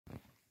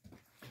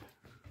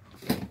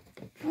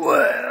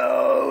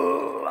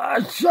Well,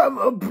 I shove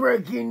a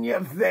brick in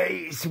your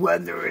face,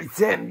 whether it's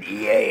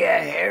MDA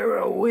or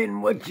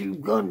heroin, what you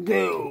gonna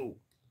do?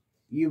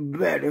 You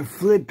better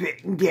flip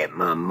it and get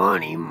my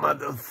money,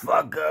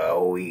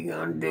 motherfucker. We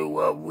gonna do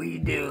what we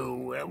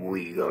do, and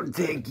we gonna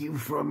take you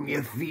from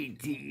your feet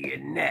to your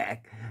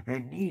neck,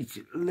 and each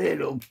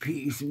little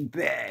piece of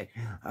bed.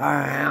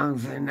 Our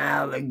hounds and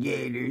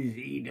alligators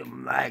eat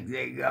 'em like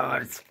they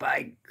got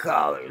spiked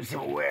collars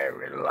and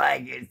wear it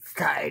like it's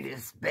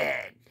tightest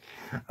bed.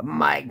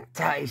 Mike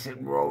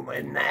Tyson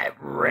rolling that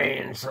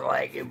ranch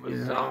like it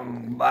was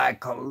owned by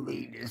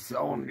Colitis,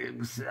 owned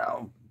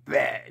himself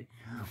bed.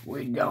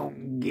 We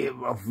don't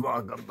give a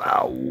fuck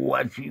about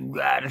what you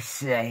gotta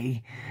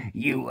say.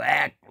 You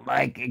act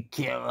like a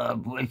killer,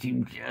 but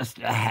you just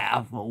a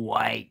half a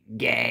white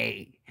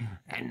gay.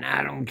 And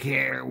I don't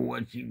care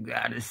what you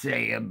gotta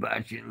say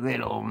about your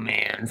little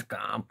man's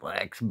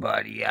complex,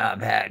 buddy.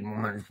 I've had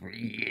one for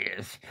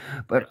years.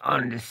 But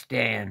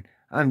understand,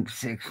 I'm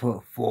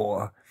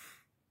 6'4",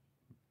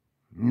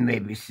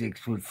 maybe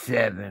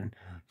 6'7".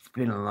 It's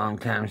been a long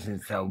time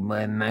since I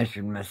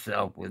measured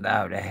myself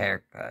without a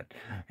haircut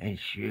and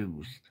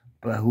shoes.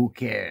 But who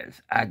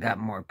cares? I got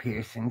more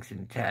piercings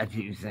and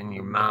tattoos than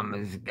your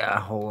mama's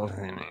got holes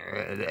in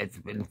her that's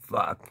been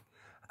fucked.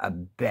 I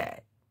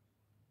bet.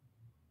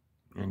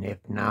 And if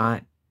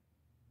not,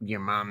 your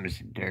mama's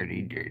a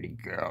dirty, dirty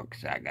girl,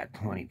 'cause I got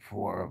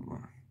 24 of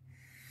them.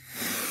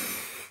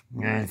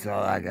 That's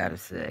all I gotta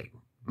say.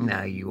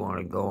 Now you want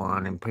to go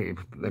on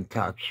and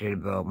talk shit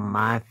about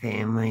my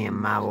family and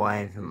my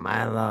wife and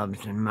my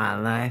loves and my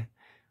life?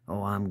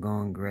 Oh, I'm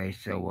going gray,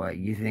 so what?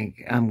 You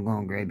think I'm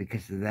going gray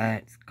because of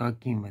that? It's called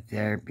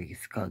chemotherapy,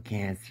 it's called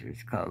cancer,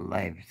 it's called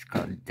life, it's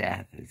called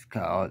death, it's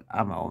called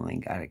I'm only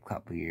got a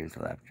couple years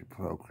left to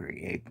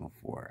procreate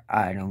before.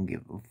 I don't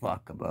give a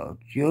fuck about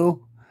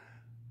you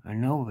or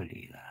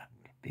nobody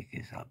left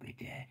because I'll be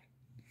dead.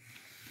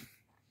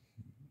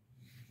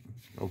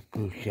 Oh,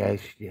 Pooh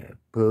Shiesty,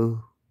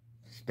 Pooh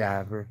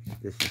Stopper,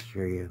 this is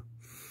for you.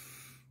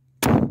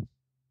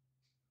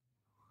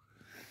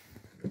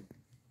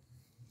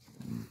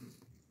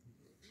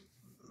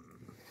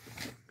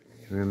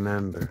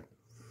 Remember,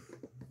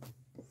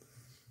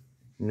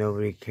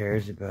 nobody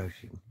cares about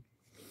you.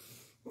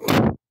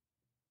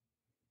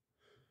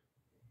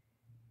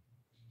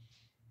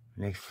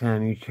 Next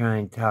time you try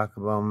and talk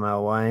about my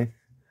wife,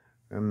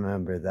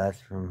 remember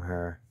that's from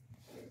her.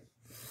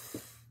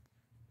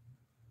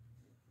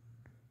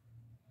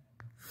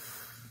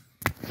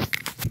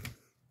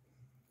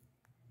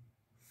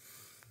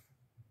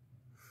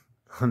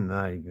 I'm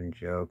not even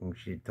joking.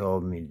 She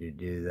told me to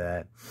do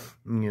that.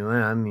 You know what?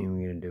 I'm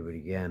even going to do it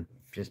again,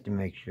 just to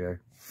make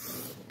sure.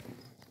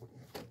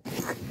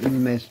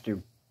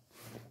 Mr.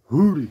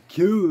 Who the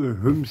Killer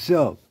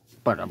himself.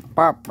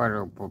 Seinfeld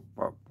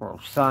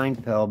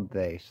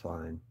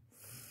baseline.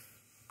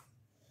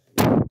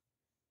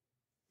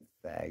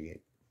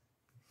 Faggot.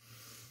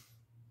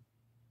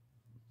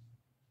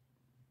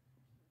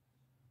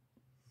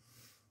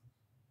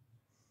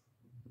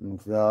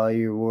 It's all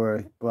you're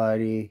worth,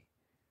 buddy.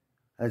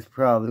 That's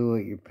probably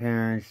what your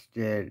parents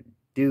did.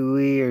 Do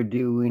we or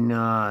do we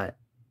not?